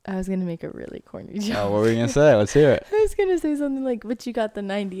I was going to make a really corny joke. Oh, what were you going to say? Let's hear it. I was going to say something like, but you got the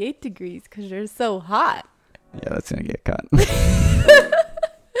 98 degrees because you're so hot. Yeah, that's going to get cut.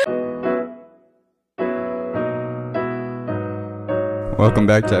 Welcome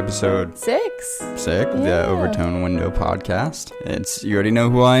back to episode 6 of the Overtone Window podcast. You already know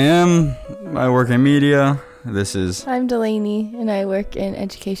who I am. I work in media. I'm Delaney, and I work in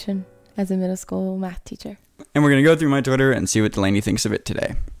education as a middle school math teacher. And we're going to go through my Twitter and see what Delaney thinks of it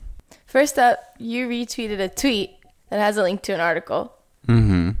today. First up, you retweeted a tweet that has a link to an article.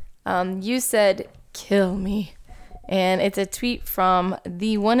 Mm-hmm. You said, "Kill me." And it's a tweet from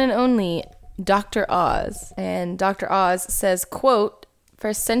the one and only Dr. Oz. And Dr. Oz says, quote,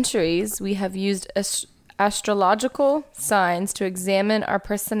 "For centuries, we have used astrological signs to examine our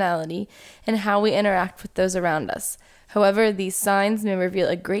personality and how we interact with those around us. However, these signs may reveal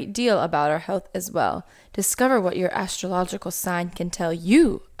a great deal about our health as well. Discover what your astrological sign can tell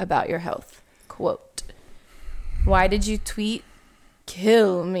you about your health." Quote. Why did you tweet,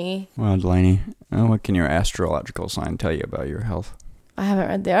 "Kill me"? Well, Delaney, what can your astrological sign tell you about your health? I haven't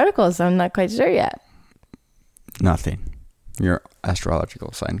read the article, so I'm not quite sure yet. Nothing. Your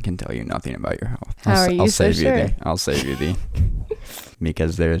astrological sign can tell you nothing about your health. How are you so sure? I'll save you the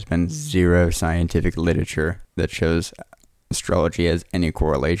because there's been zero scientific literature that shows astrology has any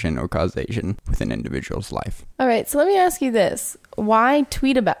correlation or causation with an individual's life. All right, so let me ask you this. Why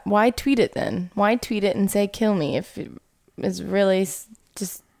tweet it then? Why tweet it and say "kill me" if it is really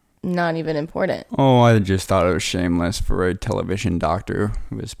just not even important? Oh, I just thought it was shameless for a television doctor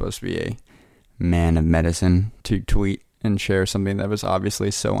who was supposed to be a man of medicine to tweet and share something that was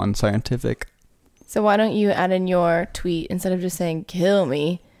obviously so unscientific. So why don't you add in your tweet, instead of just saying "kill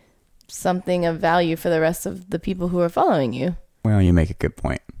me," something of value for the rest of the people who are following you? Well, you make a good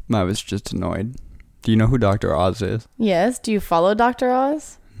point. I was just annoyed. Do you know who Dr. Oz is? Yes. Do you follow Dr.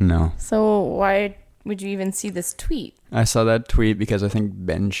 Oz? No. So why would you even see this tweet? I saw that tweet because I think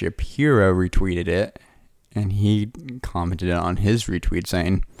Ben Shapiro retweeted it, and he commented on his retweet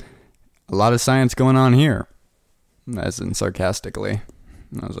saying, "A lot of science going on here," as in sarcastically.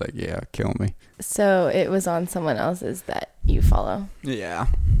 And I was like, yeah, kill me. So it was on someone else's that you follow. Yeah.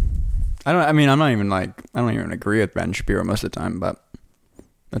 I don't even agree with Ben Shapiro most of the time, but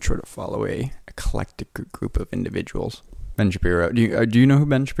I try to follow a eclectic group of individuals. Ben Shapiro. Do you know who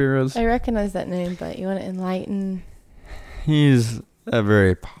Ben Shapiro is? I recognize that name, but you want to enlighten? He's a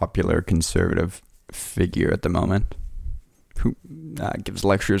very popular conservative figure at the moment who gives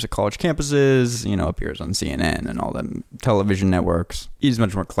lectures at college campuses, appears on CNN and all them television networks. He's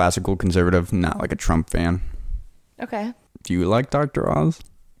much more classical conservative, not like a Trump fan. Okay. Do you like Dr. Oz?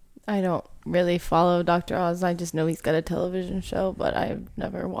 I don't really follow Dr. Oz. I just know he's got a television show, but I've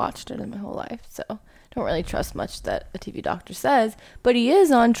never watched it in my whole life, so don't really trust much that a TV doctor says. But he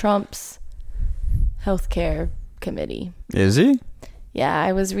is on Trump's healthcare committee. Is he? Yeah,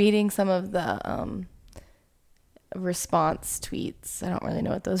 I was reading some of the response tweets. I don't really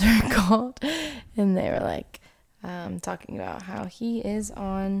know what those are called. And they were like talking about how he is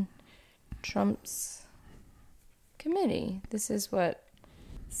on Trump's committee. This is what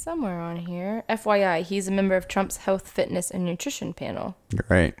somewhere on here. FYI, he's a member of Trump's health, fitness, and nutrition panel.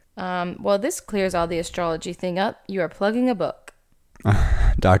 Great. Well, this clears all the astrology thing up. You are plugging a book.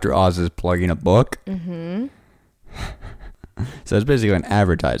 Dr. Oz is plugging a book? Mm-hmm. So it's basically an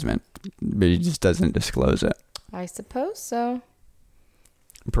advertisement, but he just doesn't disclose it. I suppose so.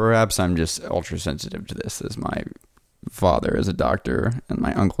 Perhaps I'm just ultra sensitive to this, as my father is a doctor, and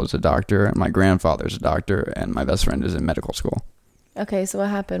my uncle is a doctor, and my grandfather is a doctor, and my best friend is in medical school. Okay, so what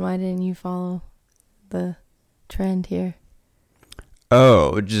happened? Why didn't you follow the trend here?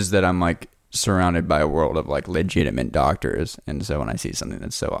 Oh, just that I'm surrounded by a world of legitimate doctors, and so when I see something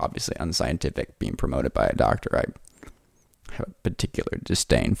that's so obviously unscientific being promoted by a doctor, I have a particular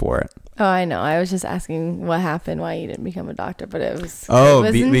disdain for it. Oh, I know. I was just asking what happened, why you didn't become a doctor, but it was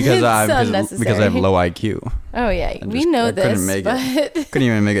because I have low IQ. Oh yeah, we know this. Couldn't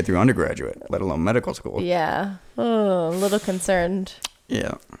even make it through undergraduate, let alone medical school. Yeah, a little concerned.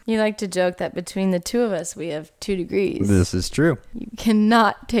 Yeah. You like to joke that between the two of us, we have 2 degrees. This is true. You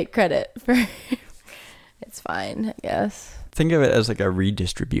cannot take credit for. It's fine, I guess. Think of it as a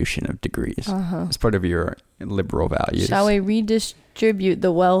redistribution of degrees. As part of your liberal values. Shall we redistribute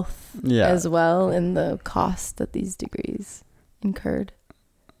the wealth as well in the cost that these degrees incurred?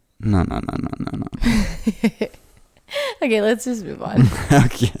 No. Okay, let's just move on.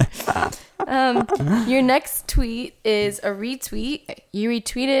 Okay. Your next tweet is a retweet. You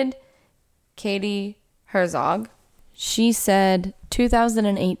retweeted Katie Herzog. She said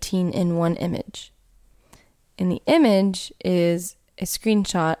 2018 in one image. And the image is a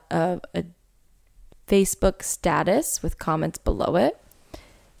screenshot of a Facebook status with comments below it.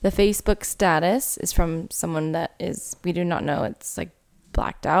 The Facebook status is from someone that is, we do not know, it's like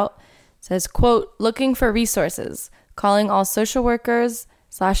blacked out. It says, quote, looking for resources, calling all social workers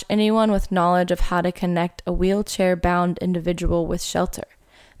 / anyone with knowledge of how to connect a wheelchair-bound individual with shelter.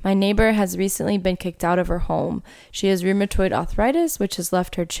 My neighbor has recently been kicked out of her home. She has rheumatoid arthritis, which has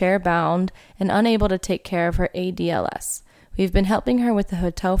left her chair-bound and unable to take care of her ADLS. We've been helping her with the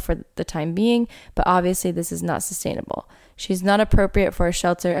hotel for the time being, but obviously this is not sustainable. She's not appropriate for a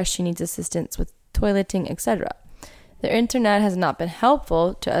shelter as she needs assistance with toileting, etc. The internet has not been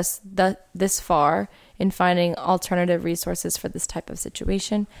helpful to us this far in finding alternative resources for this type of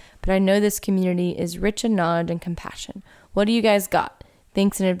situation, but I know this community is rich in knowledge and compassion. What do you guys got?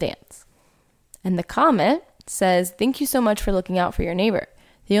 Thanks in advance. And the comment says, thank you so much for looking out for your neighbor.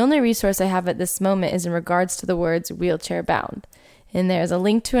 The only resource I have at this moment is in regards to the words wheelchair bound. And there's a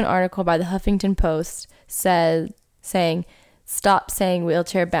link to an article by the Huffington Post saying, stop saying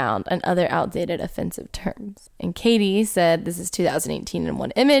wheelchair bound and other outdated offensive terms. And Katie said, this is 2018 in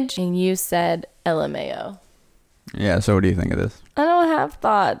one image. And you said LMAO. Yeah, so what do you think of this? I don't have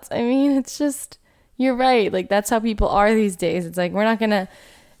thoughts. I mean, it's just, you're right. Like, that's how people are these days. It's like, we're not going to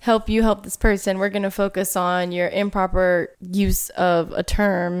help you help this person. We're going to focus on your improper use of a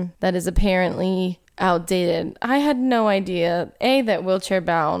term that is apparently outdated. I had no idea, A, that wheelchair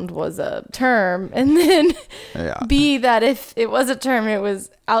bound was a term, and then B, that if it was a term, it was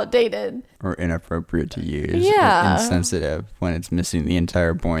outdated. Or inappropriate to use. Yeah. Or insensitive when it's missing the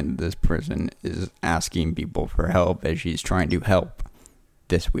entire point that this person is asking people for help as she's trying to help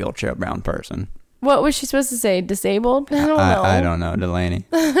this wheelchair bound person. What was she supposed to say? Disabled? I don't know. I don't know, Delaney.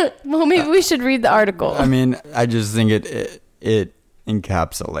 Well, maybe we should read the article. I mean, I just think it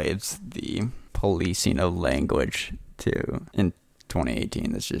encapsulates the policing of language in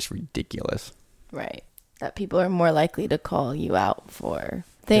 2018. That's just ridiculous. Right. That people are more likely to call you out for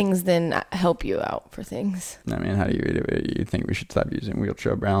things than help you out for things. I mean, how do you read it? You think we should stop using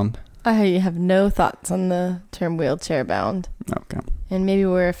wheelchair bound? I have no thoughts on the term wheelchair bound. Okay. And maybe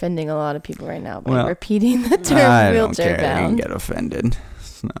we're offending a lot of people right now by repeating the term I wheelchair don't care. bound. I can get offended.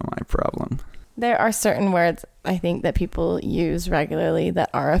 It's not my problem. There are certain words I think that people use regularly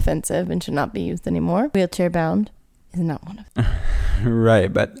that are offensive and should not be used anymore. Wheelchair bound is not one of them.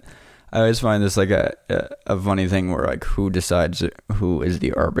 Right, but I always find this like a funny thing where like who decides who is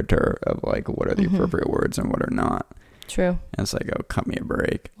the arbiter of like what are the appropriate words and what are not. True. And it's like, oh, cut me a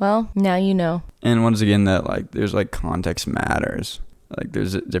break. Well, now you know. And once again, that like there's like context matters. Like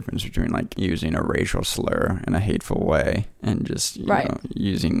there's a difference between like using a racial slur in a hateful way and just you know,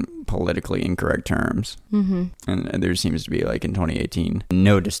 using politically incorrect terms. Mm-hmm. And there seems to be like in 2018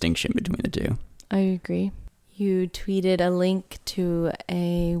 no distinction between the two. I agree. You tweeted a link to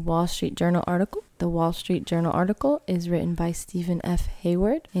a Wall Street Journal article. The Wall Street Journal article is written by Stephen F.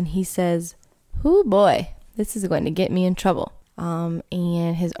 Hayward, and he says, "Hoo boy, this is going to get me in trouble."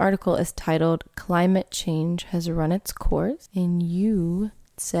 And his article is titled "Climate Change Has Run Its Course," and you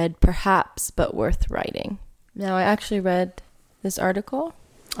said perhaps, but worth writing. Now, I actually read this article,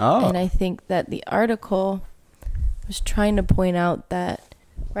 and I think that the article was trying to point out that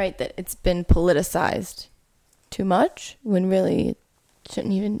it's been politicized too much when really it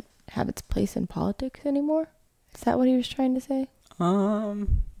shouldn't even have its place in politics anymore. Is that what he was trying to say?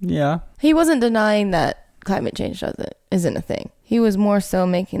 Yeah. He wasn't denying that climate change isn't a thing. He was more so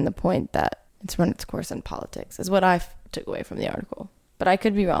making the point that it's run its course in politics, is what I took away from the article. But I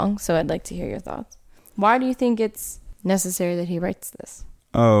could be wrong, so I'd like to hear your thoughts. Why do you think it's necessary that he writes this?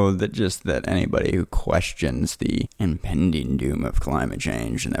 Oh, that anybody who questions the impending doom of climate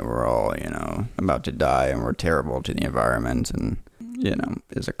change and that we're all, about to die and we're terrible to the environment and,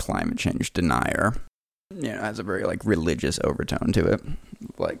 is a climate change denier. Has a very, religious overtone to it.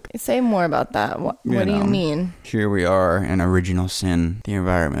 Say more about that. What do you mean? Here we are in original sin. The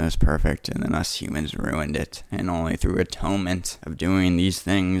environment was perfect, and then us humans ruined it. And only through atonement of doing these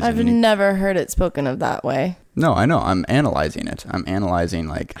things. I've never heard it spoken of that way. No, I know. I'm analyzing it. I'm analyzing,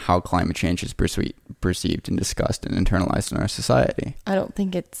 how climate change is perceived and discussed and internalized in our society. I don't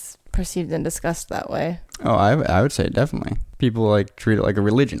think it's perceived and discussed that way. Oh, I would say definitely. People treat it like a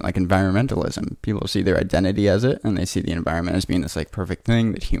religion, like environmentalism. People see their identity as it, and they see the environment as being this perfect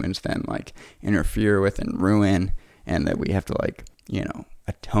thing that humans then interfere with and ruin, and that we have to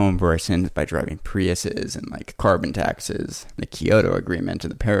atone for our sins by driving Priuses and carbon taxes, the Kyoto Agreement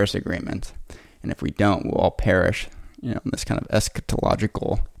and the Paris Agreement. And if we don't, we'll all perish. This kind of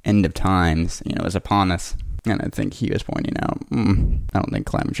eschatological end of times, is upon us. And I think he was pointing out, I don't think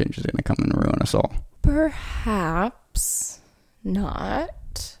climate change is going to come and ruin us all. Perhaps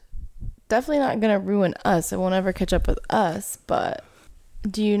not. Definitely not going to ruin us. It won't ever catch up with us, but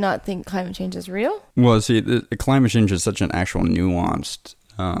do you not think climate change is real? Well, see, the climate change is such an actual nuanced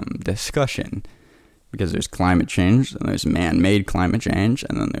discussion, because there's climate change and there's man-made climate change,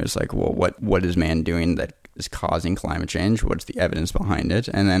 and then there's like, well, what is man doing that is causing climate change? What's the evidence behind it?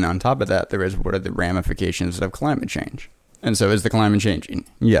 And then on top of that, there is, what are the ramifications of climate change? And so is the climate changing?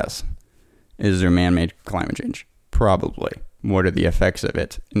 Yes. Is there man-made climate change? Probably. What are the effects of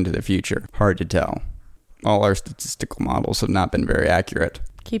it into the future? Hard to tell. All our statistical models have not been very accurate.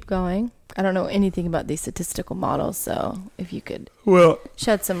 Keep going. I don't know anything about these statistical models, so if you could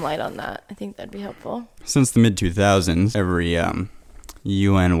shed some light on that, I think that'd be helpful. Since the mid-2000s, every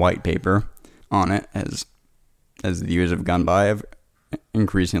UN white paper on it, as the years have gone by, have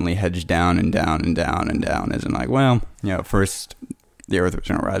increasingly hedged down and down and down and down, as in like, well, first the Earth was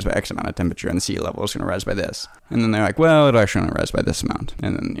going to rise by X amount of temperature and the sea level was going to rise by this. And then they're like, well, it'll actually only rise by this amount.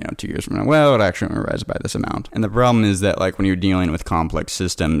 And then, 2 years from now, well, it'll actually only rise by this amount. And the problem is that, like, when you're dealing with complex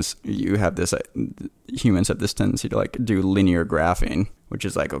systems, you have this, humans have this tendency to, like, do linear graphing, which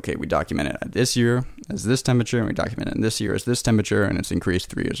is like, okay, we document it at this year as this temperature, and we document it in this year as this temperature, and it's increased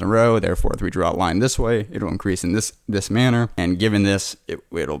 3 years in a row. Therefore, if we draw a line this way, it'll increase in this manner. And given this,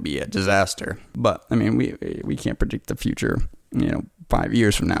 it'll be a disaster. But, I mean, we can't predict the future, 5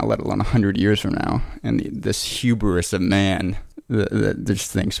 years from now, let alone 100 years from now. And this hubris of man that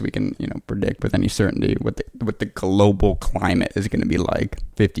just thinks we can, predict with any certainty what the global climate is going to be like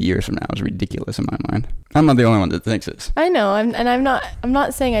 50 years from now is ridiculous in my mind. I'm not the only one that thinks this. I know, I'm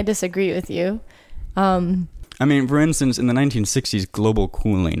not saying I disagree with you. I mean, for instance, in the 1960s, global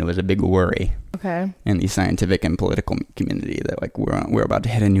cooling was a big worry. Okay. In the scientific and political community that, like, we're about to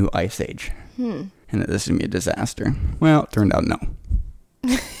hit a new ice age. And that this is going to be a disaster. Well, it turned out no.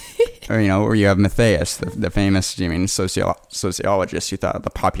 Or you have Matthias, the famous sociologist who thought the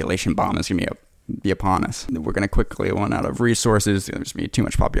population bomb is going to be upon us. We're going to quickly run out of resources. There's going to be too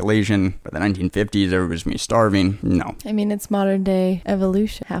much population. By the 1950s, everybody's going to be starving. No. I mean, it's modern day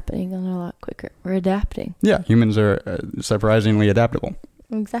evolution happening on a lot quicker. We're adapting. Yeah, humans are surprisingly adaptable.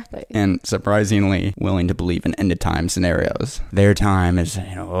 Exactly. And surprisingly willing to believe in end-of-time scenarios. Their time is,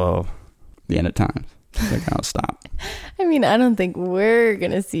 the end of times. They're going to stop. I mean, I don't think we're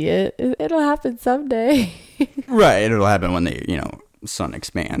going to see it. It'll happen someday. Right. It'll happen when the, sun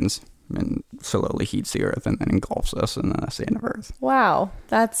expands and slowly heats the earth and then engulfs us, and then that's the end of Earth. Wow.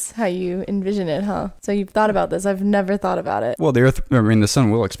 That's how you envision it, huh? So you've thought about this. I've never thought about it. Well, the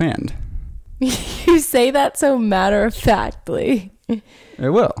sun will expand. You say that so matter-of-factly. It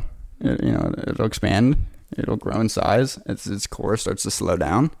will. It'll expand. It'll grow in size. Its core starts to slow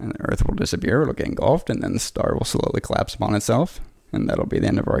down, and the Earth will disappear. It'll get engulfed, and then the star will slowly collapse upon itself, and that'll be the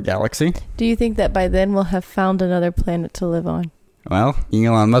end of our galaxy. Do you think that by then we'll have found another planet to live on? Well,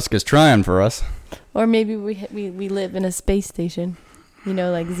 Elon Musk is trying for us. Or maybe we live in a space station,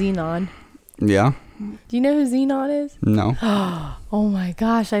 like Xenon. Yeah. Do you know who Xenon is? No. Oh my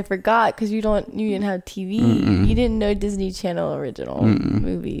gosh, I forgot, because you didn't have TV. Mm-mm. You didn't know Disney Channel original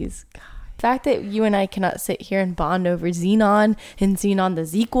movies. God. The fact that you and I cannot sit here and bond over Xenon and Xenon the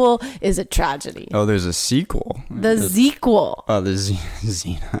sequel is a tragedy. Oh, there's a sequel. The sequel. Oh, the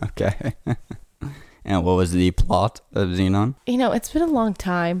Xenon. Okay. And what was the plot of Xenon? It's been a long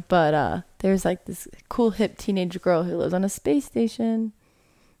time, but there's like this cool hip teenage girl who lives on a space station,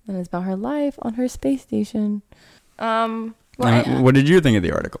 and it's about her life on her space station. What did you think of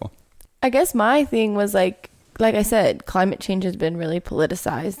the article? I guess my thing was like I said, climate change has been really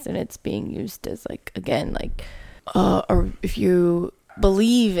politicized, and it's being used as or if you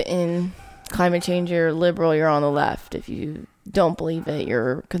believe in climate change, you're liberal, you're on the left. If you don't believe it,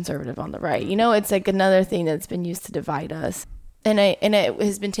 you're conservative on the right. It's like another thing that's been used to divide us. And it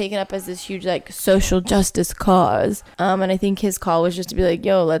has been taken up as this huge social justice cause. And I think his call was just to be like,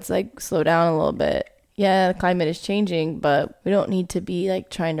 yo, let's slow down a little bit. Yeah, the climate is changing, but we don't need to be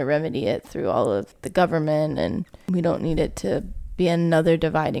trying to remedy it through all of the government, and we don't need it to be another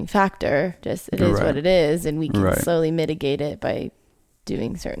dividing factor. Just it is what it is, and we can slowly mitigate it by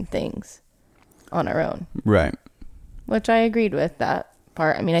doing certain things on our own. Right. Which I agreed with that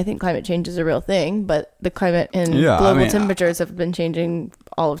part. I mean, I think climate change is a real thing, but the climate and global temperatures have been changing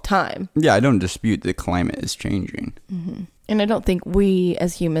all of time. Yeah, I don't dispute the climate is changing. Mm-hmm. And I don't think we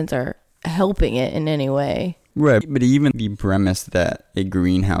as humans are helping it in any way. Right, but even the premise that a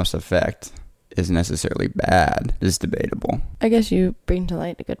greenhouse effect is necessarily bad is debatable. I guess you bring to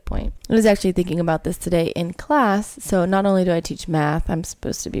light a good point. I was actually thinking about this today in class. So not only do I teach math, I'm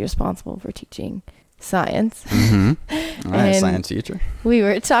supposed to be responsible for teaching science. Mm-hmm. All right, science teacher. We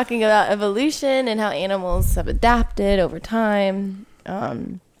were talking about evolution and how animals have adapted over time.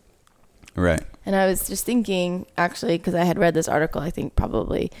 Right. And I was just thinking, actually, because I had read this article, I think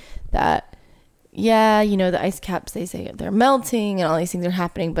probably that, yeah, you know, the ice caps, they say they're melting and all these things are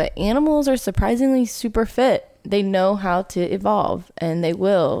happening, but animals are surprisingly super fit. They know how to evolve, and they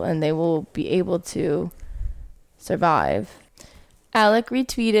will be able to survive. Alec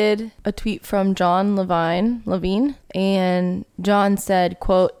retweeted a tweet from John Levine, and John said,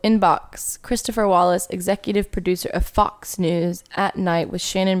 quote, "Inbox, Christopher Wallace, executive producer of Fox News at Night with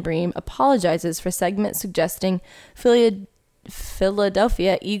Shannon Bream, apologizes for segment suggesting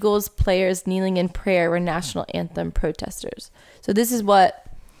Philadelphia Eagles players kneeling in prayer were national anthem protesters." So this is what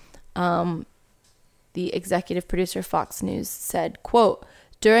the executive producer of Fox News said, quote,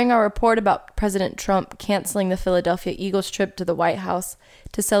 "During our report about President Trump canceling the Philadelphia Eagles trip to the White House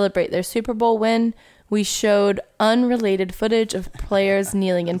to celebrate their Super Bowl win, we showed unrelated footage of players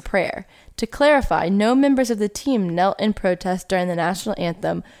kneeling in prayer. To clarify, no members of the team knelt in protest during the national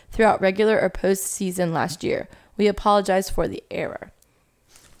anthem throughout regular or postseason last year. We apologize for the error."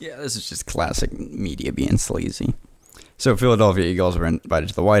 Yeah, this is just classic media being sleazy. So Philadelphia Eagles were invited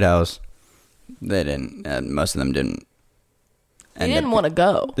to the White House. They didn't, most of them didn't. They didn't want to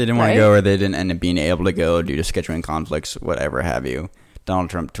go. They didn't want to go, or they didn't end up being able to go due to scheduling conflicts, whatever have you. Donald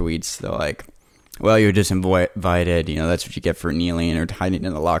Trump tweets, they're like, "Well, you're disinvited. You know, that's what you get for kneeling or hiding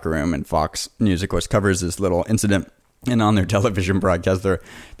in the locker room." And Fox News, of course, covers this little incident. And on their television broadcast, they're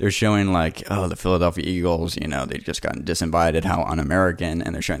showing like, oh, the Philadelphia Eagles, you know, they just gotten disinvited, how un-American,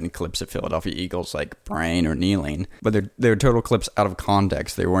 and they're showing the clips of Philadelphia Eagles like praying or kneeling. But they're total clips out of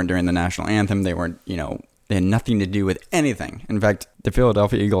context. They weren't during the national anthem. They weren't, you know, they had nothing to do with anything. In fact, the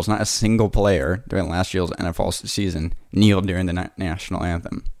Philadelphia Eagles, not a single player during last year's NFL season kneeled during the national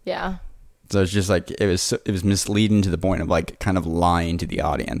anthem. Yeah. So it's just like, it was misleading to the point of like kind of lying to the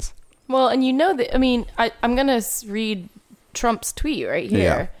audience. Well, and you know that, I mean, I'm going to read Trump's tweet right here.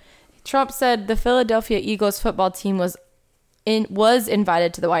 Yeah. Trump said the Philadelphia Eagles football team was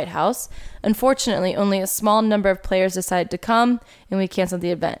invited to the White House. Unfortunately, only a small number of players decided to come, and we canceled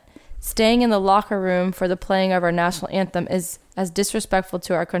the event. Staying in the locker room for the playing of our national anthem is as disrespectful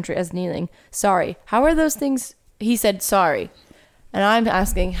to our country as kneeling. Sorry. How are those things? He said sorry. And I'm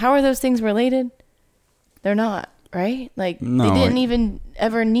asking, how are those things related? They're not. Right? Like, no, they didn't even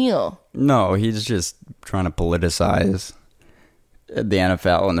ever kneel. No, he's just trying to politicize the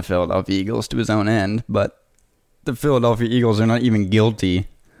NFL and the Philadelphia Eagles to his own end. But the Philadelphia Eagles are not even guilty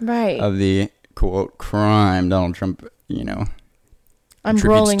of the, quote, crime Donald Trump, you know, I'm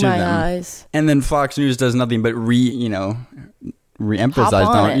rolling my eyes. And then Fox News does nothing but re-emphasize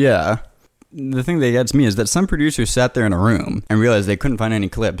Donald. Yeah. The thing that gets me is that some producers sat there in a room and realized they couldn't find any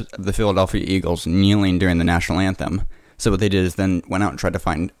clips of the Philadelphia Eagles kneeling during the national anthem. So what they did is then went out and tried to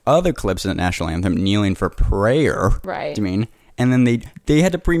find other clips of the national anthem kneeling for prayer. Right. I mean, and then they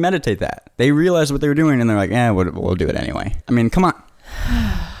had to premeditate that. They realized what they were doing and they're like, we'll do it anyway. I mean, come on.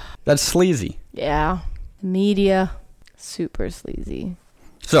 That's sleazy. Yeah. Media, super sleazy.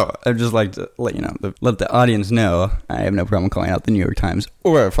 So, I'd just like to let you know, let the audience know, I have no problem calling out the New York Times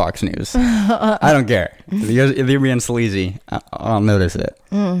or Fox News. I don't care. If they're being sleazy, I'll notice it.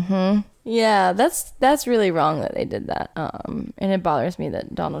 Mm-hmm. Yeah, that's really wrong that they did that. And it bothers me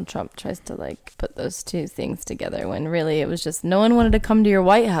that Donald Trump tries to, like, put those two things together when really it was just no one wanted to come to your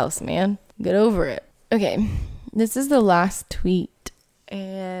White House, man. Get over it. Okay, this is the last tweet.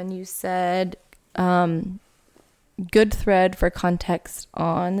 And you said... good thread for context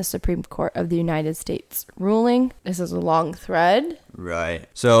on the Supreme Court of the United States ruling. This is a long thread. Right.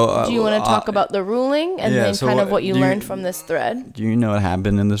 So, do you want to talk about the ruling and then kind of what you learned from this thread? Do you know what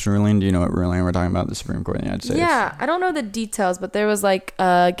happened in this ruling? Do you know what ruling we're talking about, the Supreme Court of the United States? Yeah, I don't know the details, but there was like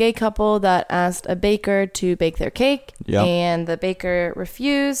a gay couple that asked a baker to bake their cake, and the baker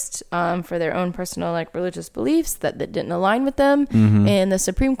refused for their own personal like religious beliefs that didn't align with them, and the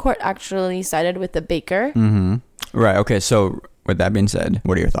Supreme Court actually sided with the baker. Right. Okay. So with that being said,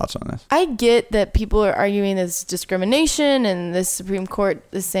 what are your thoughts on this? I get that people are arguing this discrimination and the Supreme Court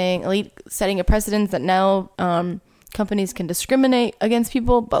is saying, setting a precedent that now companies can discriminate against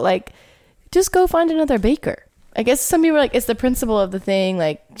people, but like, just go find another baker. I guess some people are like, it's the principle of the thing,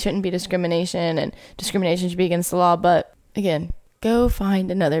 like, shouldn't be discrimination and discrimination should be against the law. But again, go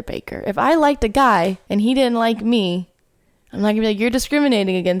find another baker. If I liked a guy and he didn't like me, I'm not gonna be like, you're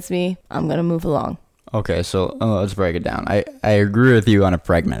discriminating against me. I'm gonna move along. Okay, so let's break it down. I agree with you on a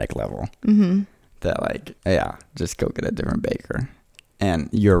pragmatic level. That, like, yeah, just go get a different baker. And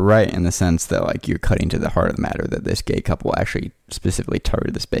you're right in the sense that, like, you're cutting to the heart of the matter that this gay couple actually specifically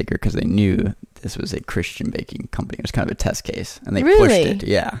targeted this baker because they knew this was a Christian baking company. It was kind of a test case, and they Really? pushed it.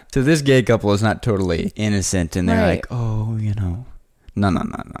 Yeah. So this gay couple is not totally innocent, and they're Right. like, oh, no.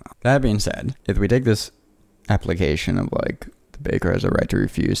 That being said, if we take this application of like the baker has a right to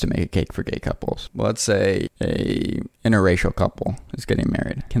refuse to make a cake for gay couples, well, let's say a interracial couple is getting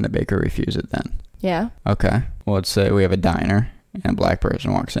married. Can the baker refuse it then? Yeah. Okay. Well, let's say we have a diner and a black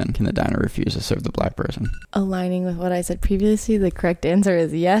person walks in. Can the diner refuse to serve the black person? Aligning with what I said previously, the correct answer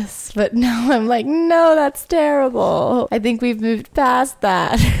is yes. But now I'm like, no, that's terrible. I think we've moved past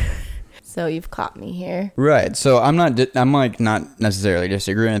that. So you've caught me here. Right. So I'm not necessarily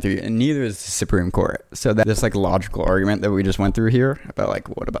disagreeing with you, and neither is the Supreme Court. So that's like a logical argument that we just went through here about like,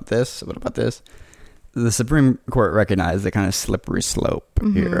 what about this? What about this? The Supreme Court recognized the kind of slippery slope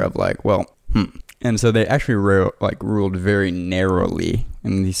here of like, well, And so they actually ruled very narrowly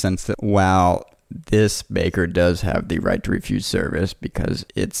in the sense that while this baker does have the right to refuse service because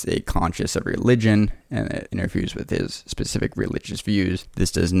it's a conscience of religion and it interferes with his specific religious views,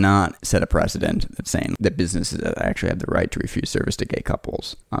 this does not set a precedent that's saying that businesses actually have the right to refuse service to gay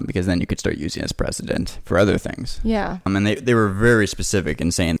couples, because then you could start using it as precedent for other things. Yeah. And they were very specific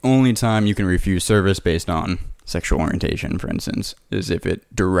in saying only time you can refuse service based on sexual orientation, for instance, is if it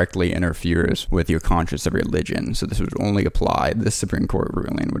directly interferes with your conscience of religion. So this would only apply, this Supreme Court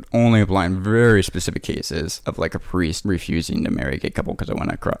ruling would only apply in very specific cases of like a priest refusing to marry a gay couple because it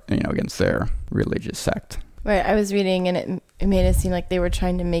went against their religious sect. Right. I was reading and it made it seem like they were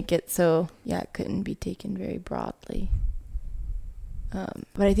trying to make it so, yeah, it couldn't be taken very broadly.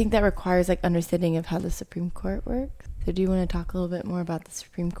 But I think that requires like understanding of how the Supreme Court works. So do you want to talk a little bit more about the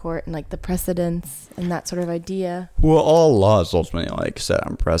Supreme Court and like the precedents and that sort of idea? Well, all laws ultimately like set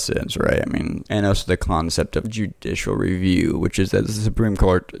on precedents, right? I mean, and also the concept of judicial review, which is that the Supreme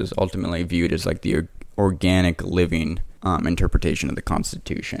Court is ultimately viewed as like the organic living interpretation of the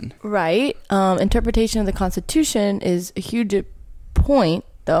Constitution. Right. Interpretation of the Constitution is a huge point,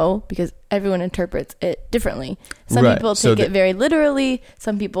 though, because everyone interprets it differently. Some Right. people So take it very literally.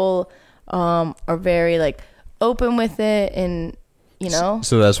 Some people are very like open with it, and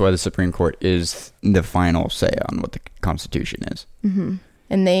So that's why the Supreme Court is the final say on what the Constitution is.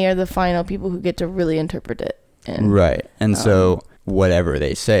 and they are the final people who get to really interpret it. And Right. And so whatever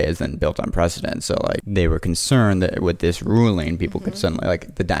they say is then built on precedent. So like they were concerned that with this ruling, people could suddenly,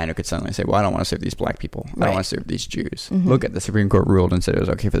 like the diner could suddenly say, well, I don't want to serve these black people. I don't want to serve these Jews. Look at the Supreme Court ruled and said it was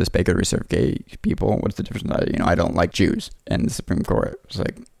okay for this baker to serve gay people. What's the difference? I don't like Jews. And the Supreme Court was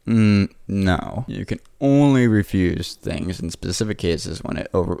like, no, you can only refuse things in specific cases when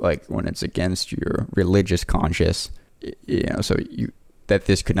it's against your religious conscience, that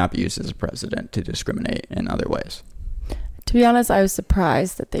this could not be used as a precedent to discriminate in other ways. to be honest, I was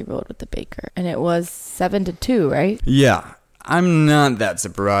surprised that they ruled with the baker, and it was 7-2, right? Yeah, I'm not that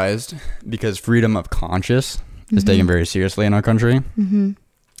surprised because freedom of conscience is taken very seriously in our country.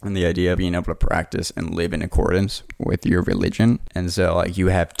 And the idea of being able to practice and live in accordance with your religion. And so like you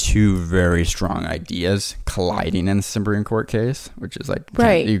have two very strong ideas colliding in the Supreme Court case, which is like,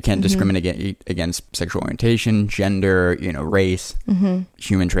 Right. you can't discriminate against sexual orientation, gender, race,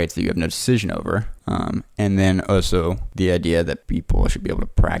 human traits that you have no decision over. And then also the idea that people should be able to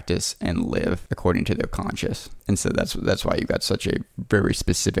practice and live according to their conscience. And so that's why you got such a very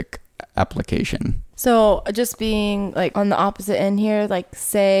specific application. So just being like on the opposite end here, like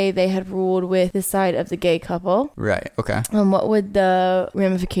say they had ruled with the side of the gay couple. Right. Okay. What would the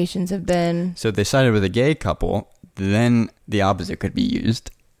ramifications have been? So if they sided with a gay couple, then the opposite could be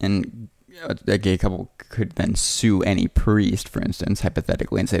used. And a gay couple could then sue any priest, for instance,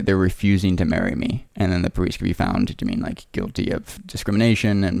 hypothetically, and say they're refusing to marry me. And then the priest could be found to mean like guilty of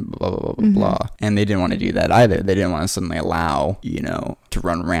discrimination and blah, blah, blah, blah, blah. And they didn't want to do that either. They didn't want to suddenly allow, to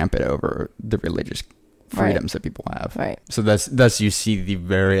run rampant over the religious freedoms that people have. Right. So that's you see the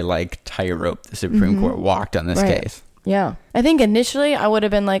very like tightrope the Supreme Court walked on this case. Yeah. I think initially I would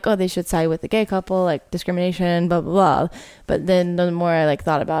have been like, oh, they should side with the gay couple, like discrimination, blah, blah, blah. But then the more I like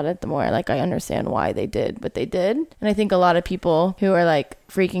thought about it, the more I understand why they did what they did. And I think a lot of people who are like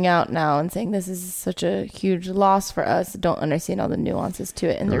freaking out now and saying this is such a huge loss for us don't understand all the nuances to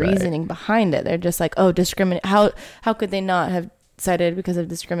it and the reasoning behind it. They're just like, oh, discriminate. How could they not have sided because of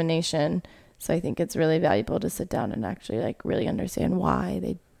discrimination? So I think it's really valuable to sit down and actually like really understand why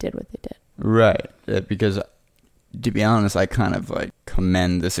they did what they did. Right. Because to be honest, I kind of like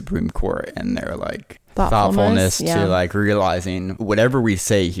commend the Supreme Court and their like thoughtfulness to like realizing whatever we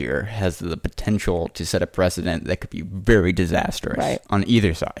say here has the potential to set a precedent that could be very disastrous on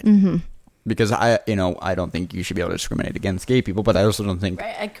either side. Because I don't think you should be able to discriminate against gay people, but I also don't think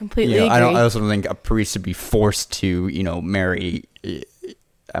I completely agree. I also don't think a priest should be forced to marry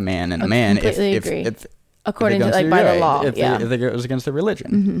a man and a man completely if agree. if According to if like by the law. if it goes against their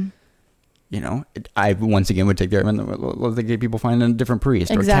religion. You know, I once again would take the argument, let the gay people find a different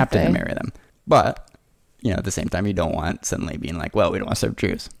priest or captain to marry them. But, you know, at the same time, you don't want suddenly being like, well, we don't want to serve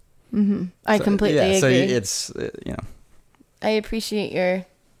Jews. I completely agree. So it's, you know. I appreciate your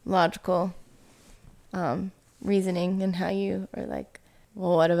logical reasoning and how you are like,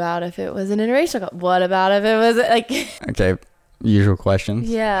 well, what about if it was an interracial couple? What about if it was like... Okay, usual questions.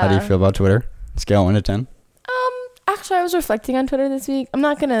 Yeah. How do you feel about Twitter? Scale 1 to 10? Actually, I was reflecting on Twitter this week. I'm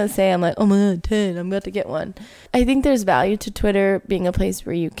not going to say I'm like, oh my God, 10, I'm about to get one. I think there's value to Twitter being a place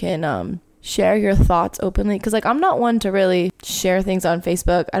where you can share your thoughts openly. Because, like, I'm not one to really share things on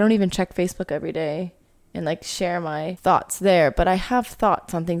Facebook. I don't even check Facebook every day and, like, share my thoughts there. But I have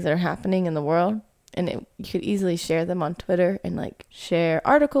thoughts on things that are happening in the world. And you could easily share them on Twitter and, like, share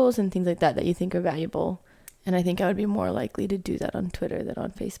articles and things like that you think are valuable. And I think I would be more likely to do that on Twitter than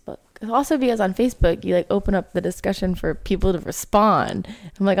on Facebook. Also because on Facebook, you like open up the discussion for people to respond.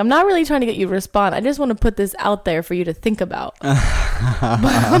 I'm like, I'm not really trying to get you to respond. I just want to put this out there for you to think about. But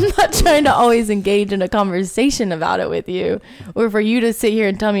I'm not trying to always engage in a conversation about it with you or for you to sit here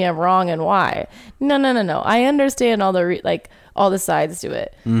and tell me I'm wrong and why. No. I understand all the all the sides to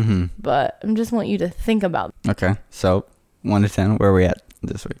it. But I just want you to think about it. Okay. So 1 to 10, where are we at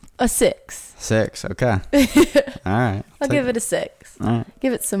this week? A 6. 6. Okay. All right. I'll give it a 6. All right.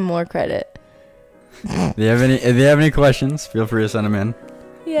 Give it some more credit. If you have any questions, feel free to send them in.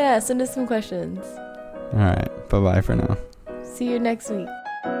 Yeah, send us some questions. All right. Bye-bye for now. See you next week.